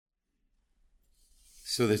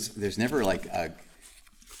So there's never like a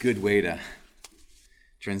good way to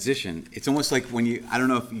transition. It's almost like when I don't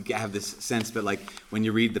know if you have this sense, but like when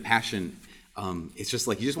you read the Passion, it's just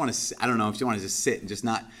like you just want to, I don't know if you want to just sit and just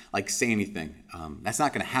not like say anything. That's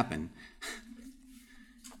not going to happen.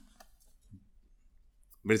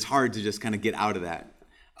 But it's hard to just kind of get out of that.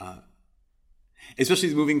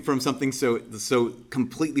 Especially moving from something so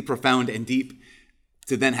completely profound and deep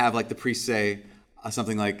to then have like the priest say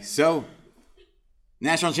something like, so,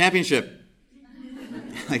 national championship.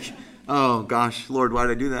 Like, oh gosh, Lord, why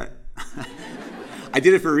did I do that? I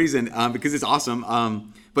did it for a reason, because it's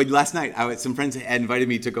awesome. But last night, some friends had invited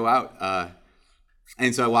me to go out.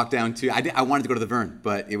 And so I walked down I wanted to go to the Vern,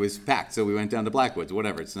 but it was packed. So we went down to Blackwoods,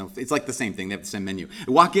 whatever. It's like the same thing. They have the same menu. I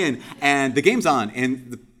walk in and the game's on,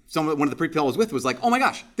 and one of the people I was with was like, oh my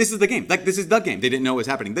gosh, this is the game. Like, this is the game. They didn't know what was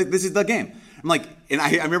happening. This is the game. I'm like, and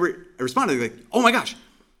I remember I responded like, oh my gosh,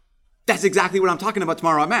 that's exactly what I'm talking about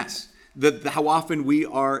tomorrow at Mass. How often we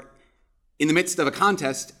are in the midst of a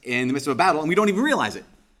contest, in the midst of a battle, and we don't even realize it.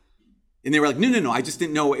 And they were like, no, I just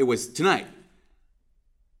didn't know it was tonight.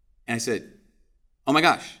 And I said, oh my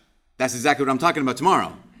gosh, that's exactly what I'm talking about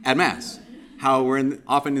tomorrow at Mass. How we're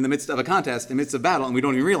often in the midst of a contest, in the midst of battle, and we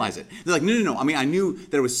don't even realize it. They're like, no. I mean, I knew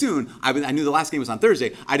that it was soon. I knew the last game was on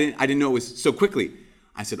Thursday. I didn't know it was so quickly.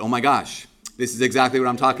 I said, oh my gosh, this is exactly what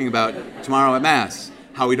I'm talking about tomorrow at Mass.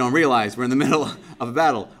 How we don't realize we're in the middle of a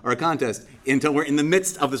battle or a contest until we're in the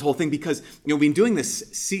midst of this whole thing, because we've been doing this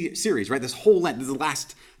series, right? This whole Lent, this is the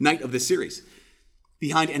last night of this series,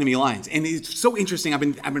 Behind Enemy Lines. And it's so interesting. I've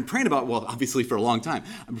been praying about, well, obviously for a long time.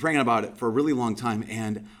 I've been praying about it for a really long time.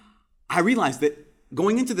 And I realized that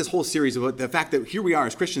going into this whole series about the fact that here we are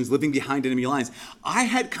as Christians living behind enemy lines, I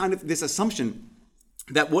had kind of this assumption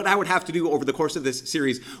that what I would have to do over the course of this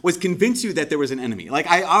series was convince you that there was an enemy. Like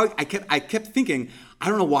I kept thinking, I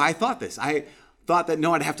don't know why I thought this. I thought that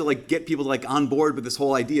no, I'd have to like get people like on board with this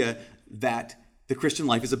whole idea that the Christian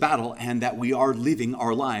life is a battle and that we are living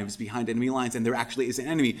our lives behind enemy lines and there actually is an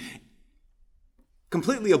enemy.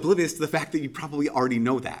 Completely oblivious to the fact that you probably already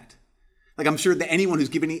know that. Like, I'm sure that anyone who's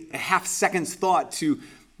given a half second's thought to,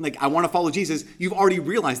 like, I want to follow Jesus, you've already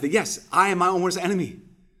realized that, yes, I am my own worst enemy.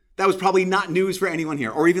 That was probably not news for anyone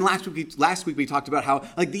here. Or even last week we talked about how,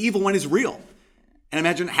 like, the evil one is real. And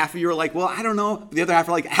imagine half of you are like, well, I don't know. The other half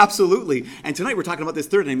are like, absolutely. And tonight we're talking about this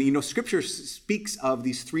third enemy. Scripture speaks of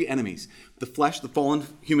these three enemies: the flesh, the fallen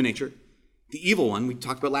human nature, the evil one we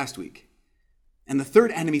talked about last week. And the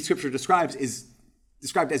third enemy Scripture described as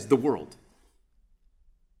the world.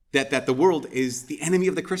 That the world is the enemy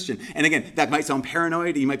of the Christian. And again, that might sound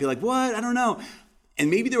paranoid. You might be like, what? I don't know. And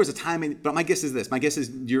maybe there was a time, but my guess is this. My guess is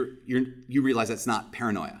you realize that's not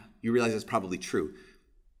paranoia. You realize that's probably true.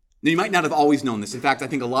 Now, you might not have always known this. In fact, I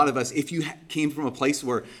think a lot of us, if you came from a place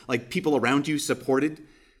where like people around you supported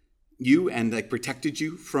you and like protected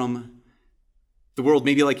you from the world,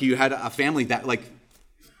 maybe like you had a family that like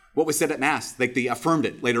what was said at Mass, like they affirmed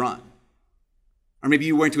it later on. Or maybe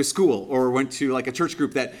you went to a school or went to like a church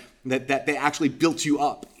group that they actually built you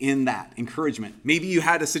up in that encouragement. Maybe you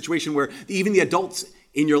had a situation where even the adults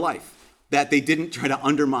in your life, that they didn't try to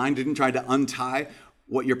undermine, didn't try to untie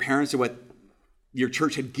what your parents or what your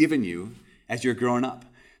church had given you as you're growing up.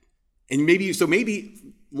 And maybe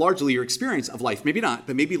largely your experience of life, maybe not,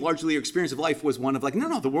 but maybe largely your experience of life was one of like,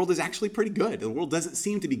 no, the world is actually pretty good. The world doesn't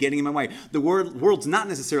seem to be getting in my way. The world's not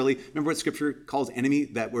necessarily, remember what Scripture calls enemy?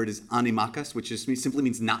 That word is animakos, which just simply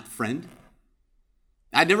means not friend.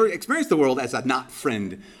 I'd never experienced the world as a not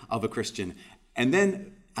friend of a Christian. And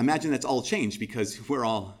then imagine that's all changed because we're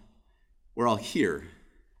all here.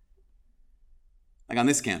 Like on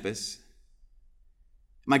this campus.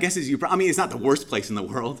 My guess is it's not the worst place in the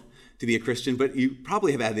world to be a Christian, but you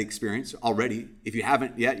probably have had the experience already, if you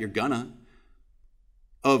haven't yet, you're gonna,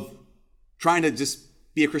 of trying to just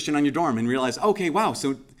be a Christian on your dorm and realize, okay, wow,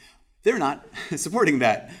 so they're not supporting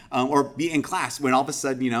that. Or be in class when all of a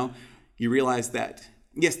sudden, you realize that,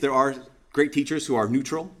 yes, there are great teachers who are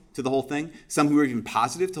neutral to the whole thing, some who are even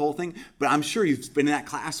positive to the whole thing, but I'm sure you've been in that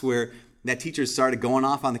class where that teacher started going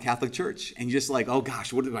off on the Catholic Church and you're just like, oh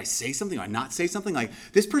gosh, what do I say something? Do I not say something? Like,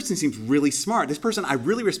 this person seems really smart. This person I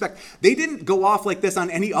really respect. They didn't go off like this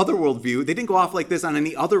on any other worldview. They didn't go off like this on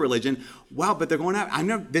any other religion. Wow, but they're going out. I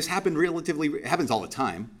know this it happens all the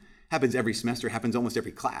time. Happens every semester, happens almost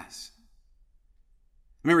every class.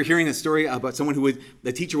 I remember hearing a story about someone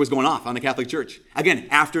the teacher was going off on the Catholic Church. Again,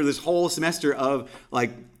 after this whole semester of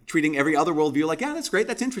like treating every other worldview like, yeah, that's great,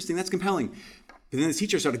 that's interesting, that's compelling. But then the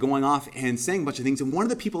teacher started going off and saying a bunch of things. And one of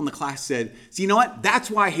the people in the class said, so you know what?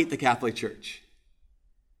 That's why I hate the Catholic Church.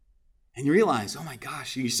 And you realize, oh my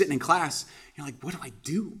gosh, you're sitting in class. You're like, what do I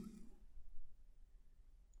do?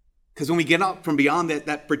 Because when we get up from beyond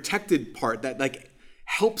that protected part that like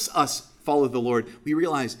helps us follow the Lord, we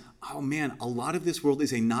realize, oh man, a lot of this world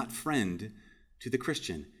is a not friend to the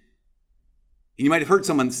Christian. And you might have heard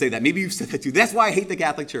someone say that. Maybe you've said that too. That's why I hate the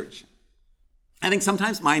Catholic Church. I think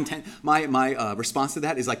sometimes my response to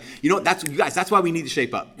that is like, you guys, that's why we need to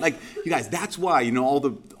shape up. Like, you guys, that's why, we know all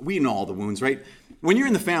the wounds, right? When you're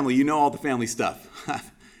in the family, you know all the family stuff.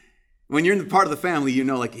 When you're in the part of the family, you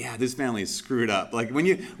know, like, yeah, this family is screwed up. Like when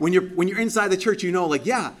you're inside the church, you know, like,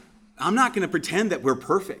 yeah, I'm not going to pretend that we're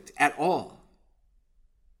perfect at all.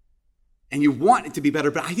 And you want it to be better,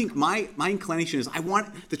 but I think my inclination is I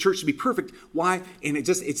want the church to be perfect. Why? And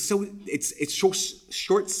it's so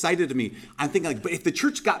short-sighted to me. I'm thinking like, but if the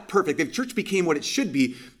church got perfect, if the church became what it should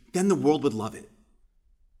be, then the world would love it.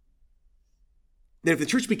 That if the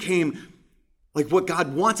church became like what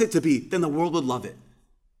God wants it to be, then the world would love it.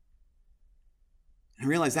 And I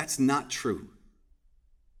realize that's not true.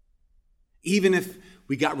 Even if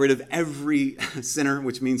we got rid of every sinner,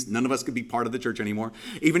 which means none of us could be part of the church anymore.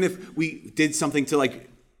 Even if we did something to like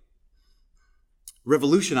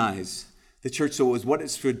revolutionize the church so it was what it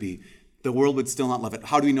should be, the world would still not love it.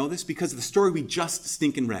 How do we know this? Because of the story we just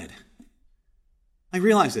stinking read. I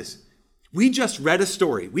realize this. We just read a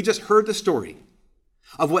story. We just heard the story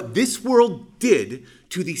of what this world did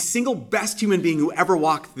to the single best human being who ever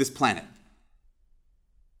walked this planet.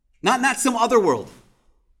 Not some other world.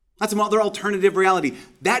 Not some other alternative reality.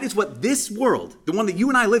 That is what this world, the one that you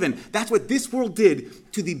and I live in, that's what this world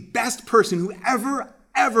did to the best person who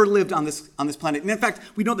ever lived on this planet. And in fact,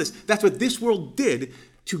 we know this. That's what this world did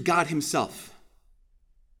to God himself.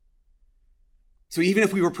 So even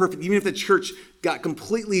if we were perfect, even if the church got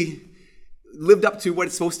completely lived up to what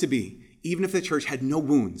it's supposed to be, even if the church had no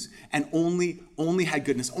wounds and only had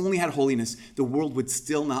goodness, only had holiness, the world would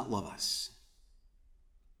still not love us.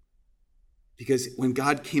 Because when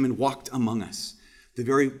God came and walked among us,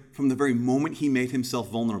 from the very moment he made himself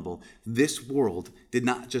vulnerable, this world did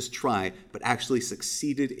not just try, but actually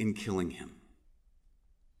succeeded in killing him.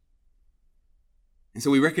 And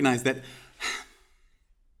so we recognize that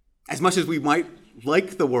as much as we might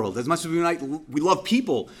like the world, as much as we love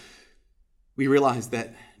people, we realize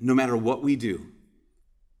that no matter what we do,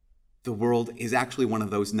 the world is actually one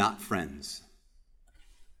of those not friends.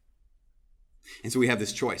 And so we have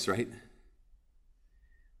this choice, right?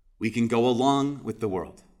 We can go along with the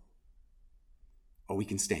world, or we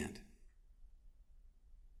can stand.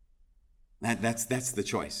 That's the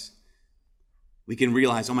choice. We can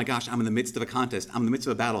realize, oh my gosh, I'm in the midst of a contest. I'm in the midst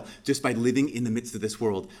of a battle. Just by living in the midst of this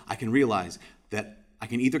world, I can realize that I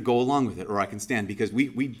can either go along with it or I can stand. Because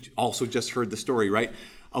we also just heard the story, right,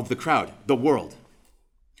 of the crowd, the world.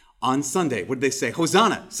 On Sunday, what did they say?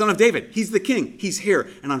 Hosanna, son of David. He's the king. He's here.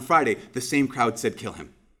 And on Friday, the same crowd said, kill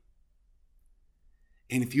him.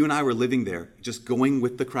 And if you and I were living there, just going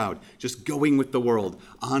with the crowd, just going with the world,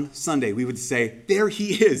 on Sunday we would say, there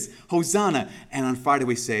he is, Hosanna. And on Friday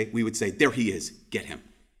we would say, there he is, get him.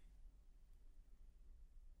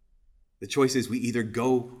 The choice is we either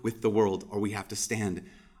go with the world or we have to stand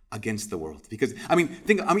against the world. Because, I was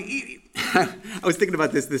thinking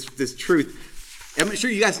about this truth. I'm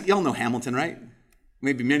sure y'all know Hamilton, right?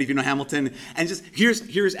 Maybe many of you know Hamilton. And just,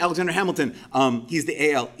 here's Alexander Hamilton. He's the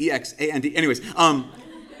Alexand. Anyways,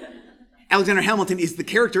 Alexander Hamilton is the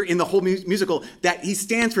character in the whole musical that he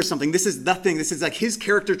stands for something. This is the thing. This is like his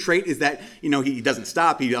character trait is that, he doesn't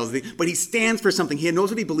stop, but he stands for something. He knows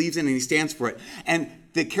what he believes in and he stands for it. And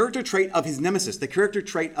the character trait of his nemesis, the character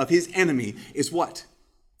trait of his enemy is what?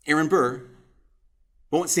 Aaron Burr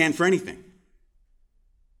won't stand for anything.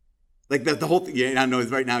 Like the whole thing, I know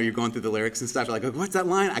right now you're going through the lyrics and stuff. You're like, what's that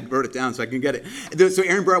line? I wrote it down so I can get it. So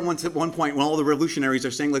Aaron Burr at one point, when all the revolutionaries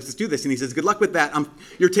are saying, let's do this, and he says, good luck with that.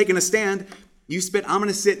 You're taking a stand. You spit, I'm going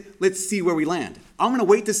to sit. Let's see where we land. I'm going to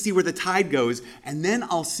wait to see where the tide goes, and then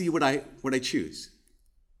I'll see what I choose.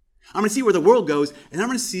 I'm going to see where the world goes, and I'm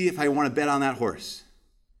going to see if I want to bet on that horse.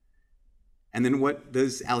 And then what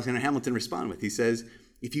does Alexander Hamilton respond with? He says,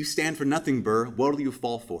 if you stand for nothing, Burr, what will you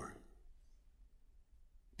fall for?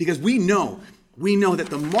 Because we know that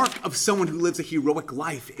the mark of someone who lives a heroic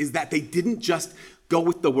life is that they didn't just go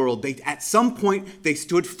with the world. At some point, they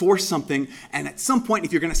stood for something. And at some point,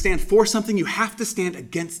 if you're going to stand for something, you have to stand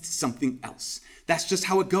against something else. That's just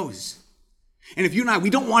how it goes. And if you and I, we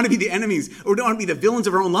don't want to be the enemies or we don't want to be the villains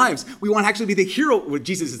of our own lives. We want to actually be the hero. Well,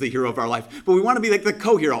 Jesus is the hero of our life. But we want to be like the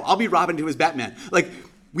co-hero. I'll be Robin to his Batman. Like,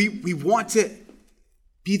 we want to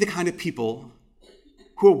be the kind of people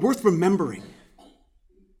who are worth remembering.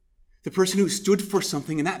 The person who stood for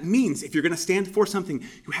something, and that means if you're going to stand for something,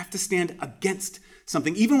 you have to stand against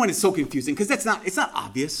something, even when it's so confusing, because it's not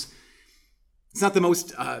obvious. It's not the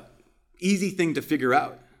most easy thing to figure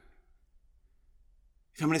out.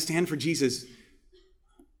 If I'm going to stand for Jesus,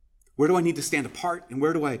 where do I need to stand apart and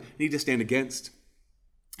where do I need to stand against?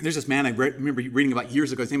 And there's this man I remember reading about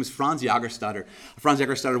years ago. His name is Franz Jagerstatter. Franz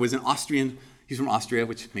Jagerstatter was an Austrian, he's from Austria,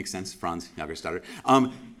 which makes sense, Franz Jagerstatter.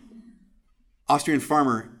 Austrian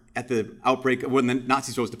farmer at the outbreak, when the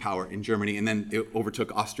Nazis rose to power in Germany, and then they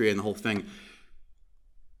overtook Austria and the whole thing.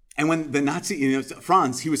 And when the Nazi,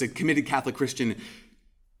 Franz, he was a committed Catholic Christian.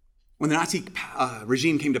 When the Nazi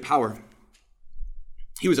regime came to power,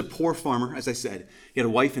 he was a poor farmer, as I said. He had a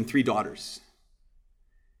wife and 3 daughters.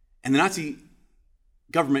 And the Nazi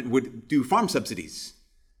government would do farm subsidies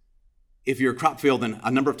if your crop failed, and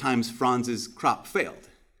a number of times Franz's crop failed.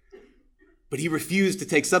 But he refused to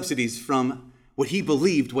take subsidies from what he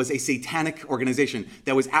believed was a satanic organization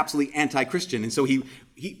that was absolutely anti-Christian. And so they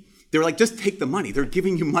were like, just take the money. They're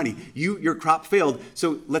giving you money. Your crop failed,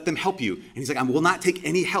 so let them help you. And he's like, I will not take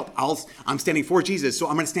any help. I'm standing for Jesus, so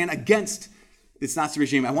I'm going to stand against this Nazi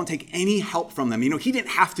regime. I won't take any help from them. He didn't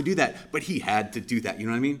have to do that, but he had to do that. You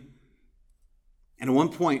know what I mean? And at one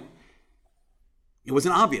point, it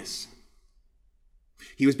wasn't obvious.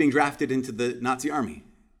 He was being drafted into the Nazi army.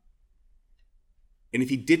 And if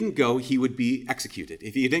he didn't go, he would be executed.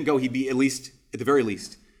 If he didn't go, he'd be at the very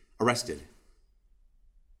least, arrested.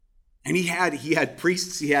 And he had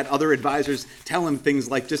priests, he had other advisors tell him things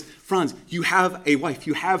like, just, Franz, you have a wife,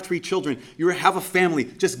 you have 3 children, you have a family,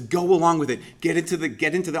 just go along with it. Get into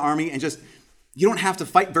the army and just, you don't have to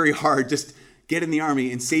fight very hard, just get in the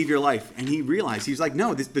army and save your life. And he realized, he was like,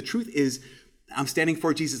 no, the truth is, I'm standing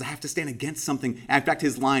for Jesus. I have to stand against something. And in fact,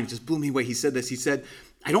 his line just blew me away. He said this. He said,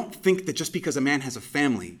 I don't think that just because a man has a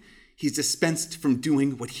family, he's dispensed from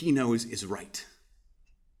doing what he knows is right.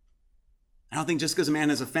 I don't think just because a man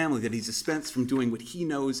has a family that he's dispensed from doing what he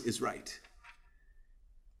knows is right.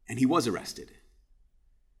 And he was arrested.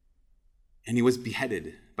 And he was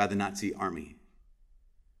beheaded by the Nazi army.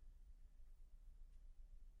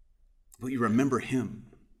 But you remember him.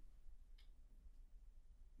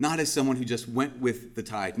 Not as someone who just went with the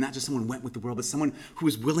tide, not just someone who went with the world, but someone who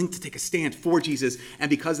was willing to take a stand for Jesus. And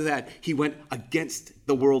because of that, he went against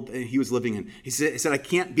the world he was living in. He said, I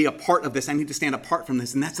can't be a part of this. I need to stand apart from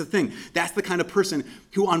this. And that's the thing. That's the kind of person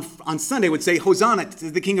who on Sunday would say, Hosanna to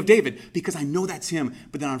the King of David, because I know that's him.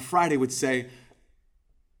 But then on Friday would say,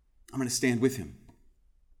 I'm going to stand with him.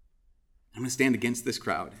 I'm going to stand against this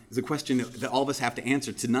crowd. It's a question that all of us have to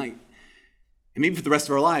answer tonight. And maybe for the rest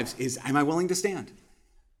of our lives is, am I willing to stand?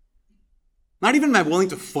 Not even am I willing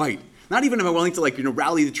to fight. Not even am I willing to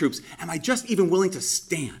rally the troops. Am I just even willing to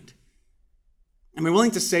stand? Am I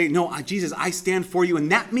willing to say, no, Jesus, I stand for you.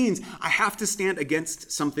 And that means I have to stand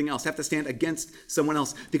against something else. I have to stand against someone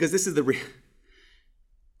else. Because this is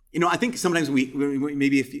I think sometimes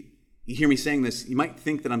maybe if you hear me saying this, you might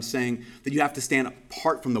think that I'm saying that you have to stand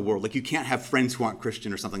apart from the world. Like you can't have friends who aren't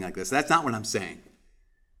Christian or something like this. That's not what I'm saying.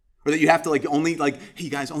 Or that you have to hey, you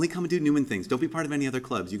guys, only come and do Newman things. Don't be part of any other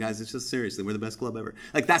clubs. You guys, it's just seriously, we're the best club ever.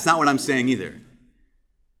 That's not what I'm saying either.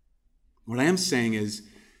 What I am saying is,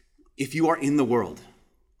 if you are in the world,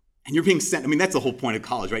 and you're being sent, that's the whole point of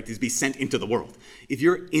college, right? To be sent into the world. If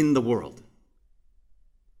you're in the world,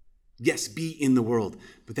 yes, be in the world,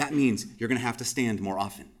 but that means you're going to have to stand more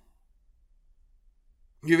often.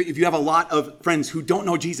 If you have a lot of friends who don't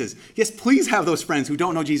know Jesus, yes, please have those friends who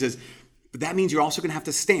don't know Jesus. But that means you're also going to have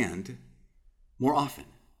to stand more often.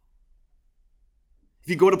 If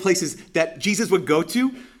you go to places that Jesus would go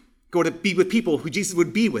to be with people who Jesus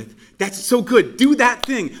would be with, that's so good. Do that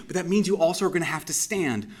thing. But that means you also are going to have to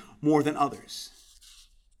stand more than others.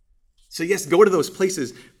 So yes, go to those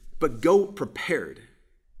places, but go prepared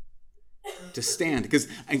to stand. Because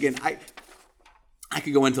again, I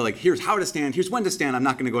could go into here's how to stand, here's when to stand. I'm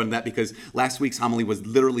not going to go into that because last week's homily was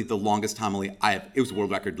literally the longest homily I have. It was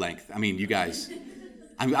world record length. You guys,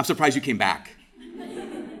 I'm surprised you came back.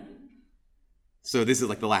 So this is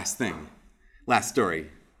the last thing, last story.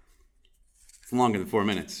 It's longer than 4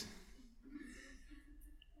 minutes.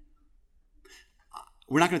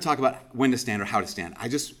 We're not going to talk about when to stand or how to stand. I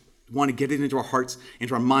just want to get it into our hearts,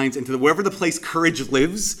 into our minds, into wherever the place courage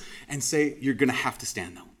lives and say, you're going to have to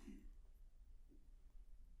stand though.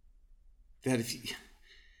 That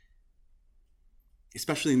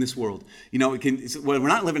especially in this world, we're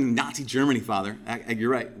not living in Nazi Germany, Father. You're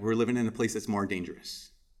right. We're living in a place that's more dangerous.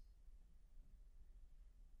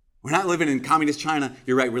 We're not living in communist China.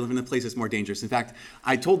 You're right. We're living in a place that's more dangerous. In fact,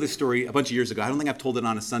 I told this story a bunch of years ago. I don't think I've told it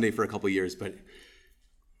on a Sunday for a couple of years, but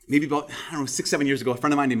maybe about, 6-7 years ago, a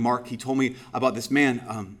friend of mine named Mark, he told me about this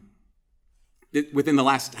man within the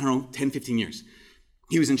last, 10, 15 years.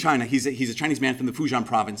 He was in China. He's a Chinese man from the Fujian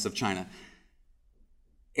province of China.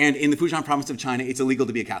 And in the Fujian province of China, it's illegal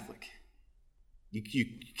to be a Catholic. You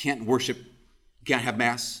can't worship, you can't have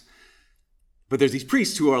mass. But there's these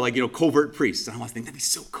priests who are like, covert priests. And I want to think, that'd be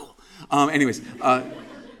so cool.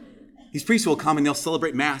 These priests will come and they'll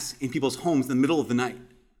celebrate mass in people's homes in the middle of the night.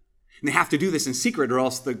 And they have to do this in secret or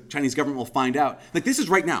else the Chinese government will find out. Like, this is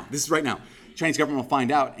right now. Chinese government will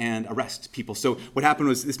find out and arrest people. So what happened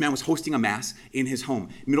was this man was hosting a mass in his home,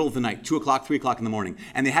 middle of the night, 2 o'clock, 3 o'clock in the morning.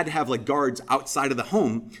 And they had to have like guards outside of the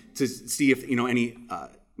home to see if, any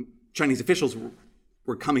Chinese officials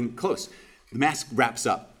were coming close. The mass wraps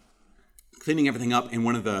up, cleaning everything up, and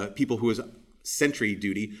one of the people who was sentry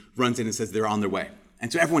duty runs in and says they're on their way.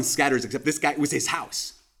 And so everyone scatters except this guy. It was his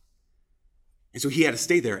house. And so he had to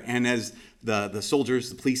stay there. And as the soldiers,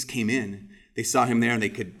 the police came in, they saw him there and they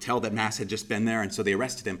could tell that mass had just been there. And so they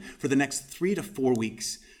arrested him. For the next 3 to 4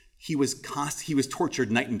 weeks, he was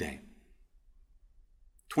tortured night and day.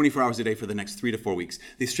 24 hours a day for the next 3 to 4 weeks.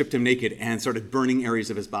 They stripped him naked and started burning areas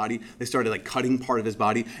of his body. They started cutting part of his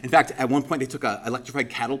body. In fact, at one point they took an electrified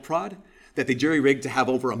cattle prod that they jerry-rigged to have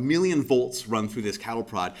over 1 million volts run through this cattle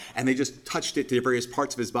prod, and they just touched it to various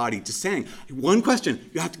parts of his body, just saying, one question,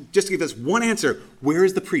 you have to just give us one answer. Where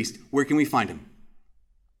is the priest? Where can we find him?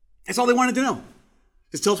 That's all they wanted to know.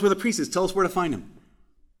 Just tell us where the priest is. Tell us where to find him.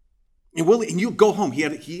 And you go home.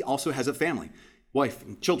 He also has a family, wife,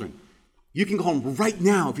 and children. You can go home right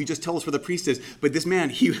now if you just tell us where the priest is. But this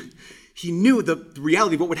man, he knew the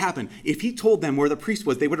reality of what would happen. If he told them where the priest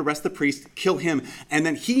was, they would arrest the priest, kill him, and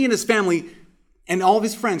then he and his family and all of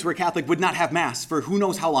his friends who were Catholic would not have mass for who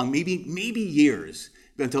knows how long, maybe years,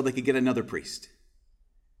 until they could get another priest.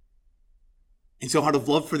 And so out of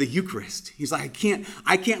love for the Eucharist, he's like,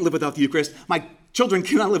 I can't live without the Eucharist. My children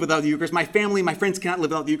cannot live without the Eucharist. My family, my friends cannot live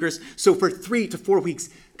without the Eucharist. So for 3 to 4 weeks,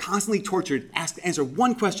 constantly tortured, asked to answer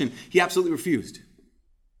one question, he absolutely refused.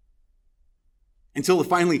 Until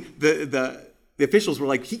finally the officials were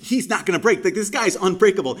like, he's not going to break. Like, this guy's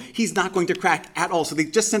unbreakable. He's not going to crack at all. So they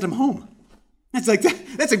just sent him home.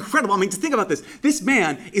 That's incredible. I mean, to think about this. This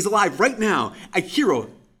man is alive right now, a hero.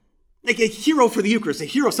 Like a hero for the Eucharist, a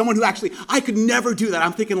hero, someone who actually, I could never do that.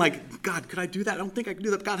 I'm thinking like, God, could I do that? I don't think I could do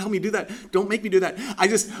that. God, help me do that. Don't make me do that. I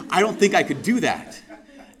don't think I could do that.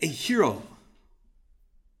 A hero.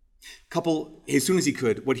 As soon as he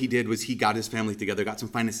could, what he did was he got his family together, got some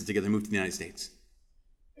finances together, moved to the United States.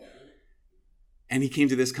 And he came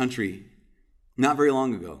to this country not very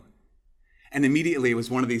long ago. And immediately it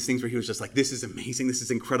was one of these things where he was just like, this is amazing, this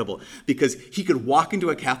is incredible. Because he could walk into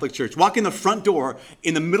a Catholic church, walk in the front door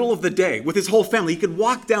in the middle of the day with his whole family. He could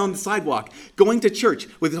walk down the sidewalk, going to church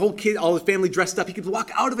with his whole kid, all his family dressed up. He could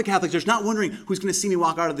walk out of a Catholic church, not wondering who's going to see me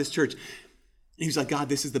walk out of this church. And he was like, God,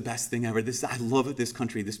 this is the best thing ever. I love this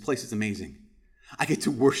country. This place is amazing. I get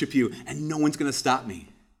to worship you and no one's going to stop me.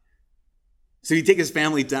 So he'd take his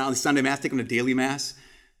family down to Sunday Mass, take them to daily Mass.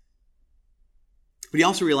 But he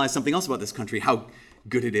also realized something else about this country, how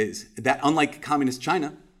good it is. That unlike communist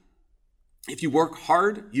China, if you work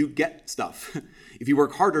hard, you get stuff. If you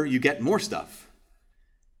work harder, you get more stuff.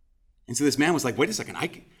 And so this man was like, wait a second, I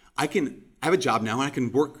have a job now and I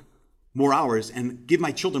can work more hours and give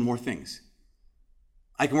my children more things.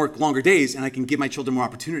 I can work longer days and I can give my children more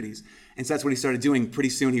opportunities. And so that's what he started doing pretty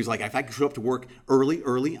soon. He was like, if I can show up to work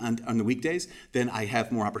early on the weekdays, then I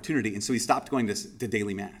have more opportunity. And so he stopped going to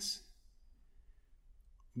daily Mass.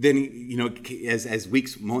 Then, as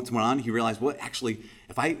months went on, he realized, well, actually,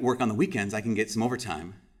 if I work on the weekends, I can get some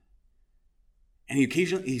overtime. And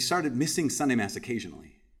he started missing Sunday Mass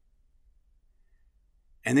occasionally.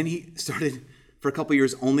 And then he started, for a couple of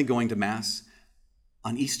years, only going to Mass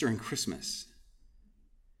on Easter and Christmas.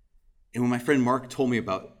 And when my friend Mark told me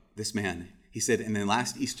about this man, he said, and then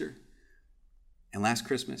last Easter and last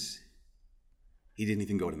Christmas, he didn't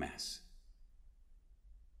even go to Mass.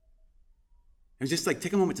 And just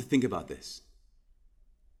take a moment to think about this.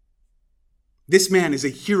 This man is a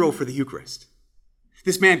hero for the Eucharist.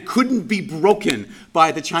 This man couldn't be broken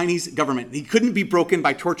by the Chinese government. He couldn't be broken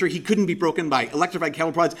by torture. He couldn't be broken by electrified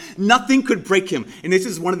cattle prods. Nothing could break him. And this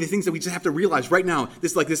is one of the things that we just have to realize right now.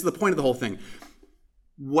 This is the point of the whole thing.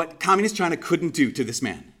 What communist China couldn't do to this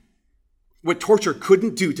man, what torture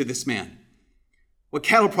couldn't do to this man, what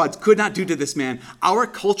cattle prods could not do to this man, our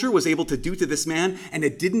culture was able to do to this man, and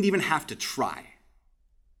it didn't even have to try.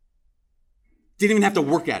 Didn't even have to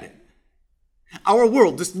work at it. Our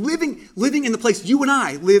world, just living in the place you and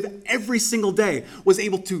I live every single day, was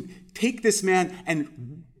able to take this man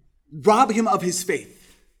and rob him of his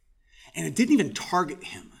faith. And it didn't even target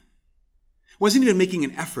him. It wasn't even making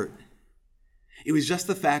an effort. It was just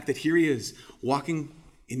the fact that here he is walking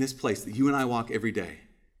in this place that you and I walk every day.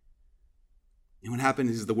 And what happened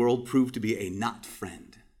is the world proved to be a not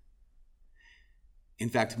friend. In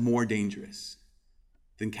fact, more dangerous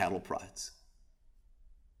than cattle prods.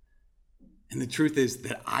 And the truth is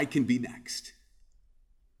that I can be next.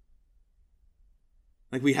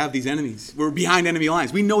 Like, we have these enemies. We're behind enemy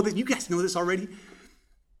lines. We know that. You guys know this already.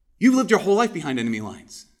 You've lived your whole life behind enemy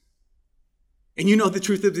lines. And you know the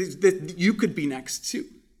truth is that you could be next too.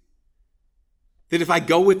 That if I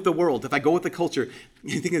go with the world, if I go with the culture,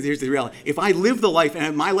 here's the reality. If I live the life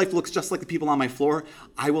and my life looks just like the people on my floor,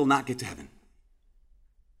 I will not get to heaven.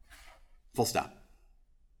 Full stop.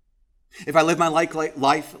 If I live my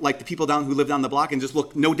life like the people who live down the block and just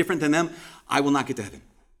look no different than them, I will not get to heaven.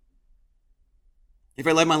 If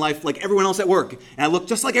I live my life like everyone else at work and I look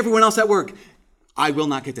just like everyone else at work, I will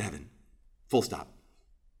not get to heaven. Full stop.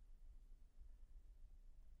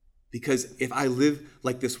 Because if I live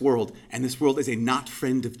like this world, and this world is a not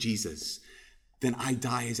friend of Jesus, then I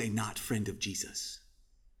die as a not friend of Jesus.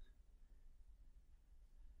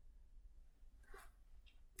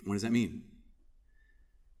 What does that mean?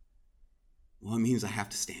 Well, it means I have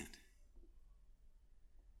to stand.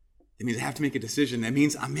 It means I have to make a decision. That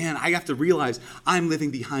means, I have to realize I'm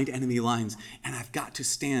living behind enemy lines, and I've got to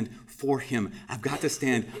stand for him. I've got to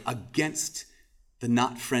stand against the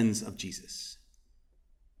not friends of Jesus.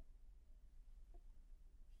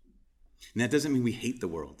 And that doesn't mean we hate the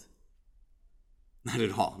world. Not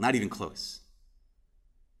at all, not even close.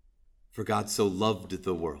 For God so loved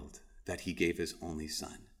the world that he gave his only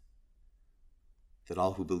Son, that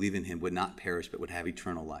all who believe in him would not perish but would have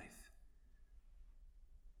eternal life.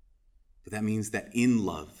 But that means that in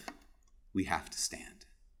love, we have to stand.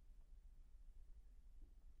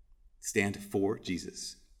 Stand for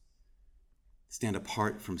Jesus. Stand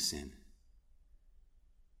apart from sin.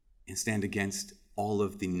 And stand against all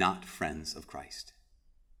of the not friends of Christ.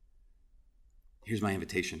 Here's my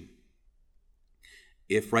invitation.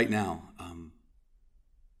 If right now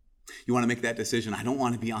you want to make that decision, I don't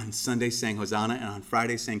want to be on Sunday saying Hosanna and on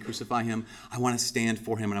Friday saying crucify him. I want to stand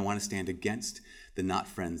for him and I want to stand against the not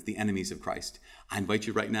friends, the enemies of Christ. I invite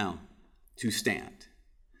you right now to stand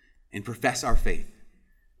and profess our faith,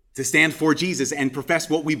 to stand for Jesus and profess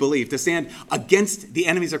what we believe, to stand against the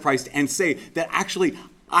enemies of Christ and say that actually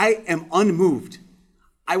I am unmoved.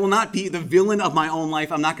 I will not be the villain of my own life.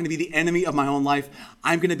 I'm not going to be the enemy of my own life.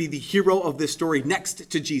 I'm going to be the hero of this story next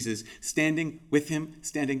to Jesus, standing with him,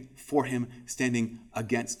 standing for him, standing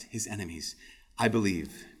against his enemies. I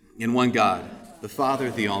believe in one God, the Father,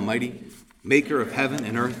 the Almighty, maker of heaven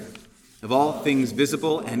and earth, of all things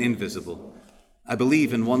visible and invisible. I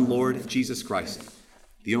believe in one Lord, Jesus Christ,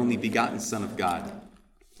 the only begotten Son of God,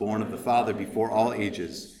 born of the Father before all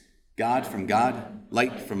ages, God from God,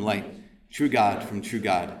 light from light, true God from true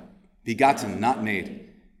God, begotten, not made,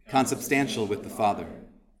 consubstantial with the Father.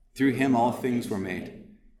 Through him all things were made.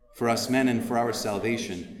 For us men and for our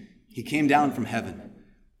salvation, he came down from heaven,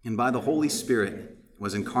 and by the Holy Spirit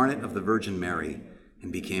was incarnate of the Virgin Mary,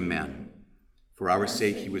 and became man. For our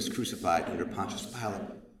sake he was crucified under Pontius Pilate.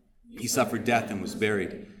 He suffered death and was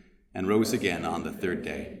buried, and rose again on the third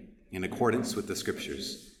day. In accordance with the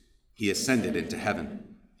Scriptures, he ascended into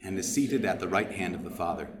heaven, and is seated at the right hand of the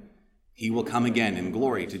Father. He will come again in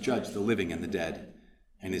glory to judge the living and the dead,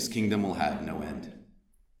 and his kingdom will have no end.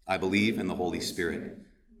 I believe in the Holy Spirit,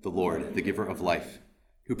 the Lord, the giver of life,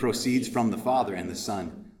 who proceeds from the Father and the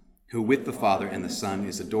Son, who with the Father and the Son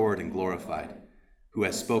is adored and glorified, who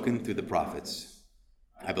has spoken through the prophets.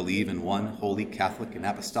 I believe in one holy Catholic and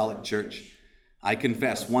Apostolic Church. I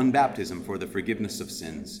confess one baptism for the forgiveness of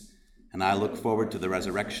sins, and I look forward to the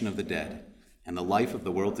resurrection of the dead and the life of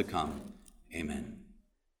the world to come. Amen.